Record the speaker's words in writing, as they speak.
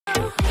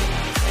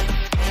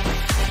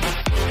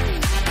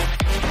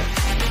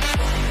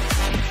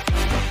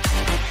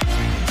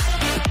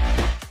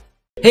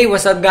Hey,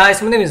 what's up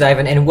guys, my name is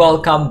Ivan and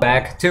welcome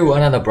back to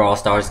another Brawl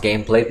Stars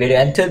gameplay video,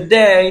 and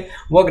today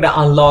we're gonna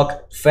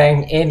unlock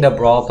Fang in the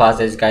Brawl Pass.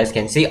 As you guys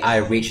can see, I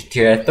reached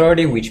tier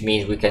 30, which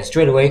means we can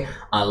straight away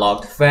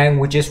unlock Fang,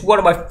 which is one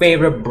of my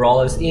favorite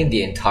brawlers in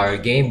the entire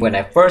game. When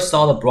I first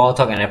saw the Brawl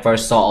Talk and I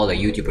first saw all the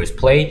YouTubers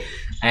play,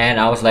 and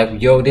I was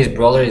like, yo, this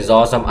brawler is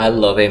awesome, I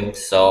love him.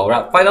 So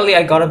finally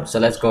I got him, so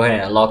let's go ahead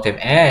and unlock him,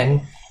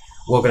 and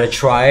we're gonna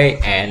try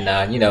and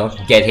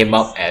get him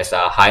up as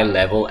a high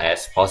level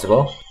as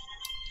possible.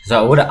 So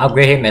I would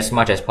upgrade him as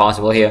much as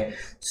possible here.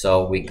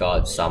 So we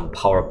got some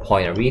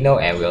PowerPoint Arena,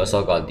 and we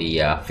also got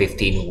the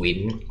 15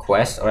 win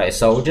quest. Alright,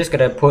 so we're just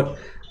gonna put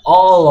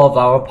all of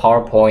our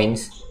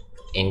PowerPoints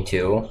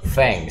into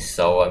Fang.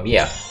 So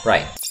yeah,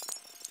 right.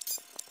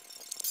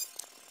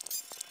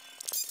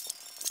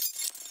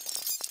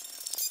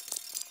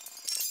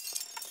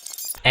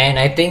 And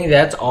I think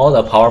that's all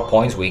the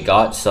PowerPoints we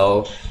got.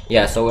 So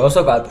yeah, so we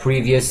also got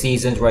previous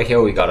seasons right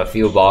here. We got a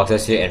few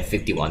boxes here and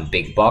 51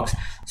 big box.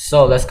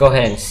 So let's go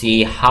ahead and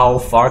see how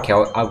far can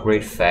we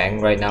upgrade Fang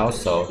right now.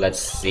 So let's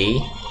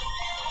see.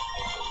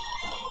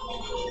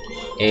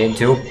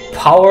 Into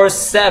power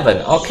 7.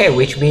 Okay,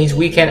 which means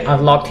we can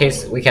unlock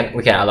his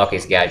unlock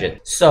his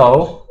gadget.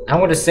 So I'm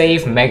gonna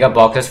save mega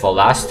boxes for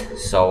last.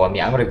 So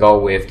yeah, I'm gonna go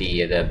with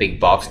the big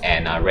box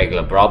and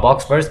regular brawl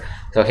box first.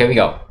 So here we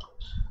go.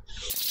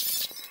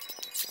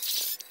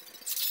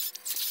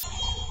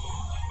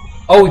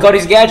 Oh, we got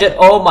his gadget!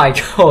 Oh my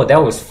god,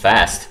 that was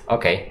fast.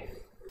 Okay.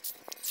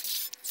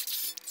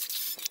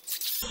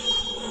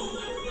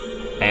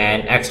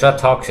 And extra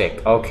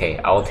toxic. Okay,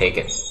 I'll take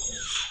it.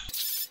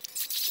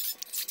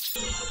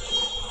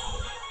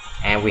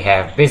 And we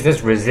have business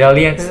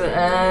resilience.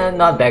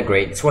 Not that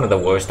great. It's one of the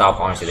worst star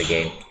powers in the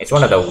game. It's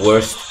one of the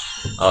worst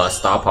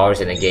star powers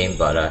in the game,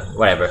 but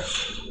whatever.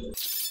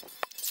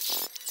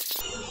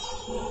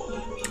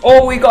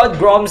 Oh, we got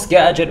Grom's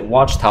gadget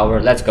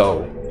watchtower. Let's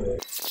go.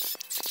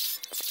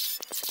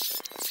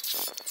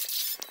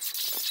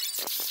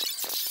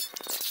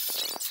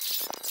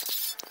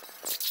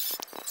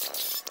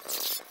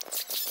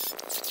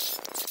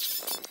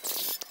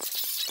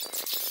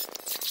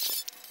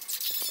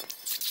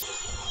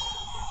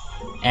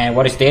 And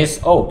what is this?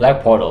 Oh,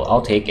 Black Portal.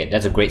 I'll take it.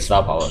 That's a great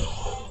star power.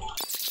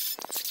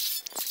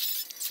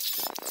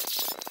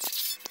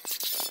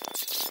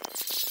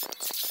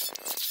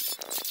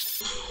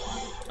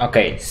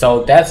 Okay,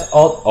 so that's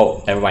all.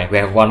 Oh, never mind. We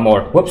have one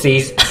more.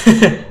 Whoopsies.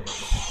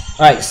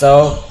 Alright,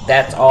 so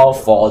that's all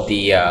for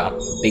the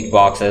big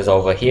boxes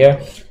over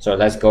here. So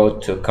let's go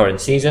to current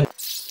season.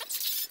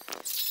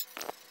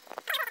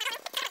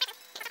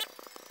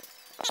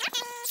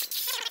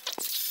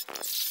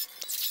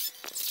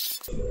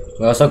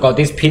 We also got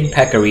this pin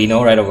pack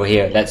arena right over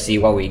here. Let's see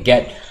what we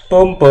get.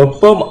 Boom, boom,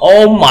 boom.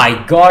 Oh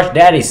my gosh,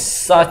 that is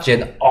such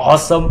an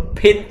awesome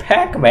pin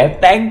pack, man.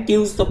 Thank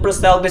you,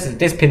 Supercell.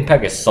 This pin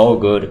pack is so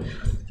good.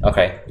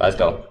 Okay, let's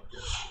go.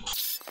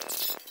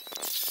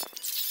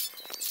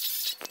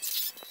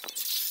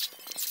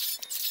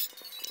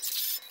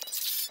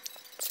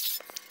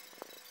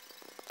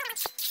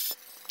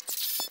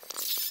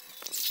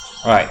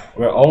 Alright,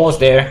 we're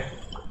almost there.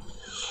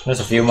 There's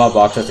a few more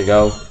boxes to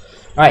go.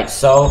 Alright,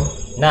 so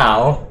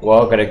now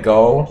we're gonna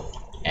go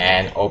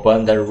and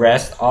open the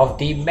rest of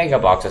the mega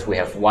boxes. We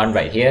have one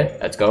right here.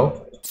 Let's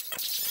go.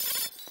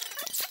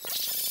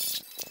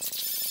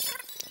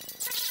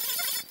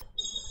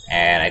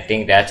 And I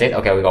think that's it.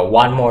 Okay, we got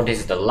one more. This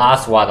is the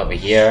last one over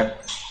here.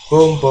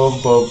 Boom,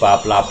 boom, boom,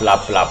 blah, blah,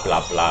 blah, blah,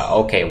 blah, blah.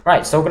 Okay,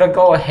 right, so we're gonna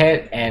go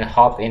ahead and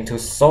hop into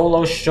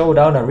Solo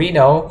Showdown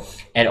Arena.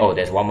 And oh,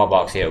 there's one more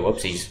box here.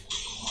 Whoopsies.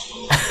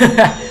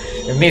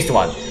 We missed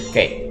one.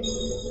 Okay.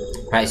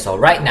 Right, so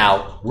right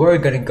now we're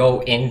gonna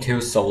go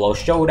into Solo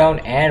Showdown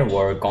and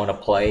we're gonna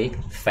play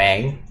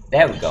Fang.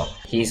 There we go.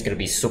 He's gonna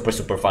be super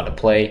fun to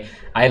play.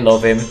 I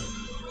love him.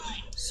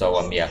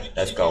 So yeah,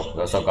 let's go.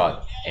 We also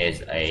got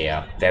is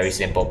a very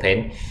simple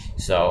pin.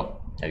 So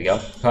there we go.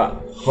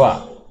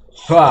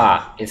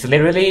 It's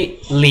literally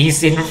Lee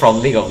Sin from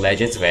League of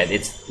Legends, man.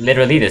 It's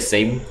literally the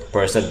same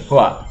person.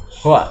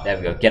 There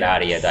we go. Get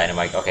out of here,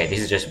 Dynamite. Okay, this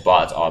is just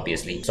bots,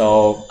 obviously.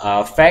 So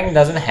Fang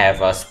doesn't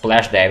have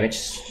splash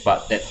damage,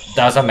 but that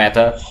doesn't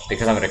matter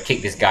because I'm gonna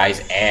kick this guy's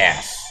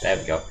ass. There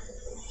we go.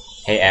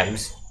 Hey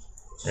Ems,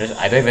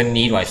 I don't even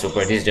need my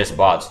super. This is just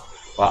bots.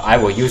 Well, I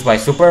will use my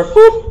super.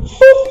 Boop,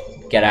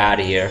 boop. Get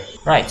out of here.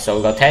 Right. So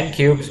we got 10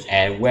 cubes,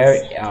 and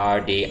where are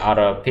the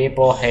other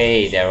people?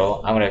 Hey Daryl,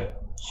 I'm gonna.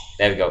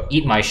 There we go.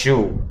 Eat my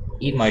shoe.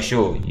 Eat my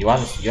shoe. You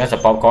want some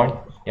popcorn?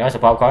 You want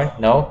some popcorn?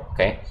 No.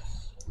 Okay.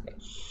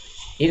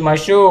 Eat my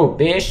shoe,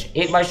 bitch!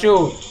 Eat my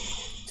shoe!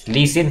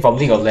 Lee Sin from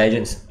League of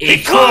Legends.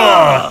 It's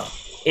cool!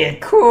 It's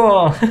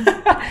cool!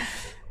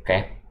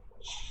 Okay.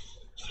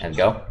 Let's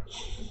go.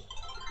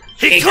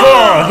 It's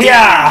cool!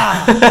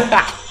 Yeah!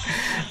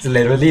 It's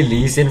literally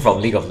Lee Sin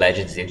from League of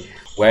Legends.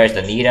 Where's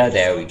the Nita?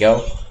 There we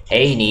go.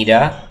 Hey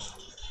Nita!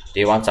 Do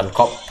you want some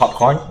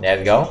popcorn? There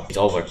we go. It's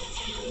over.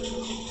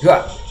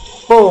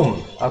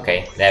 Boom!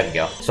 Okay, there we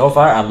go. So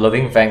far, I'm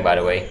loving Fang, by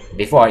the way.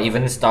 Before I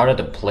even started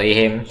to play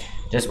him,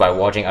 Just by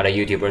watching other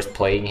YouTubers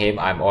playing him,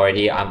 I'm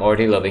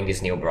already loving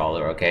this new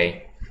brawler,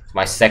 okay? It's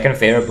my second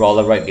favorite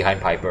brawler right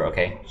behind Piper,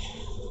 okay?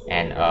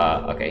 And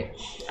okay.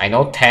 I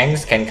know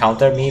tanks can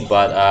counter me,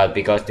 but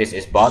because this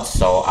is bots,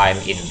 so I'm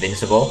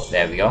invincible.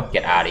 There we go.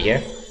 Get out of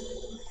here.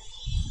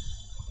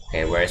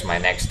 Okay, where's my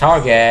next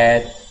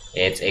target?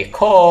 It's a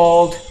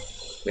Colt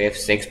with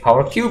 6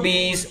 power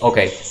QBs.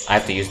 Okay, I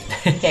have to use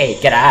hey,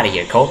 get out of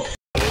here, Colt.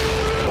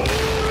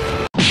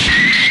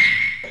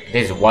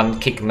 This is one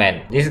kick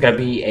man. This is gonna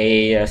be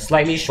a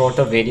slightly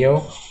shorter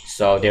video.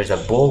 So there's a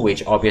bull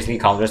which obviously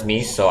counters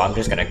me, so I'm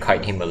just gonna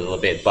kite him a little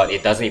bit, but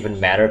it doesn't even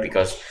matter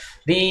because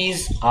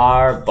these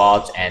are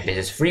bots and this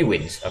is free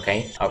wins,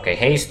 okay? Okay,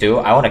 hey Stu,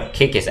 I wanna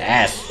kick his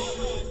ass.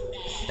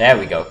 There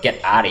we go, get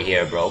out of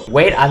here, bro.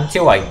 Wait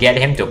until I get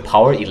him to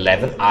power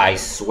 11, I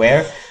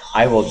swear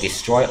I will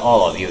destroy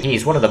all of you.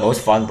 He's one of the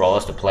most fun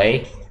brawlers to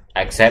play,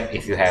 except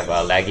if you have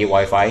a laggy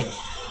Wi-Fi.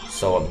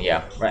 So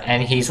yeah,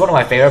 and he's one of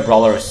my favorite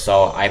brawlers,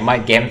 so I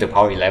might get him to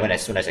power 11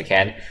 as soon as I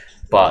can.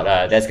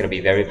 But that's gonna be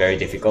very, very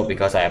difficult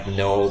because I have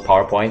no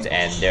power points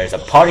and there's a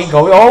party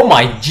going. Oh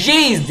my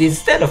jeez!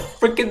 Instead of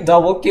freaking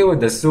double kill with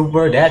the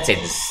super, that's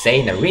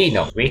insane.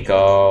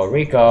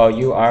 Rico,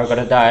 you are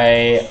gonna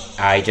die.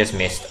 I just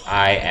missed.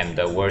 I am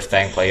the worst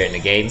Fang player in the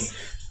game,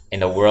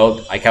 in the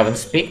world. I can't even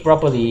speak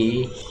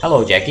properly.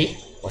 Hello, Jackie.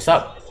 What's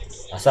up?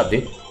 What's up,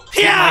 dude?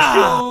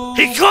 Yeah!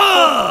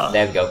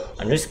 There we go.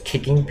 I'm just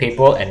kicking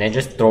people and then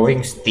just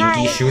throwing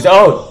stinky shoes.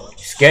 Oh!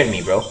 Scared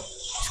me, bro.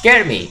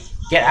 Scared me.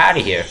 Get out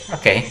of here.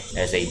 Okay.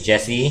 There's a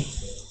Jessie.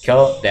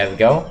 Kill. There we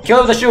go.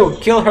 Kill the shoe.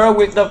 Kill her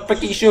with the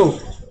freaking shoe.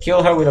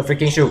 Kill her with a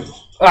freaking shoe.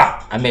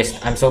 Ah! I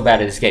missed. I'm so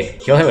bad at this game.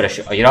 Kill her with a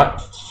shoe. Oh, you know what?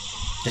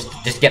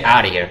 Just get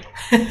out of here.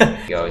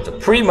 Yo, it's a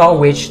Primo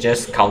which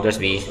just counters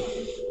me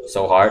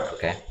so hard.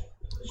 Okay.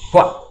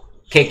 What?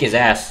 Kick his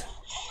ass.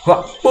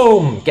 What?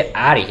 Boom! Get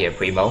out of here,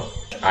 Primo.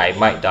 I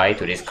might die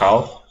to this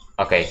Carl.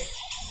 Okay,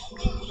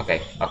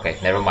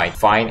 never mind.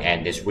 Fine,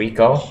 and this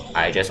Rico,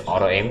 I just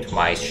auto-aimed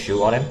my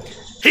shoe on him.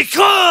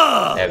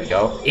 There we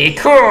go.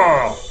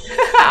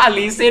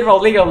 Lee Sin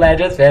from League of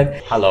Legends,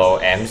 man. Hello,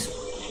 Ems.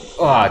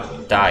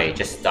 Oh, die,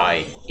 just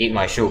die. Eat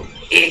my shoe.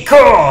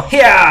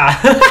 Yeah!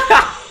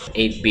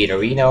 8-bit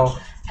Areno.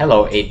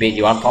 Hello, 8-bit,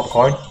 you want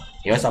popcorn?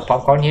 You want some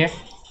popcorn here?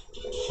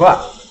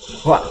 What?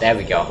 There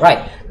we go.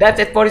 Right, that's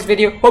it for this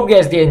video. Hope you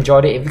guys did enjoy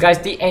it. If you guys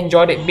did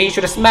enjoy it, be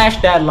sure to smash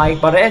that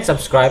like button and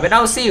subscribe. And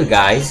I'll see you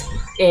guys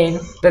in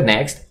the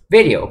next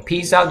video.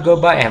 Peace out,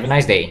 goodbye, and have a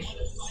nice day.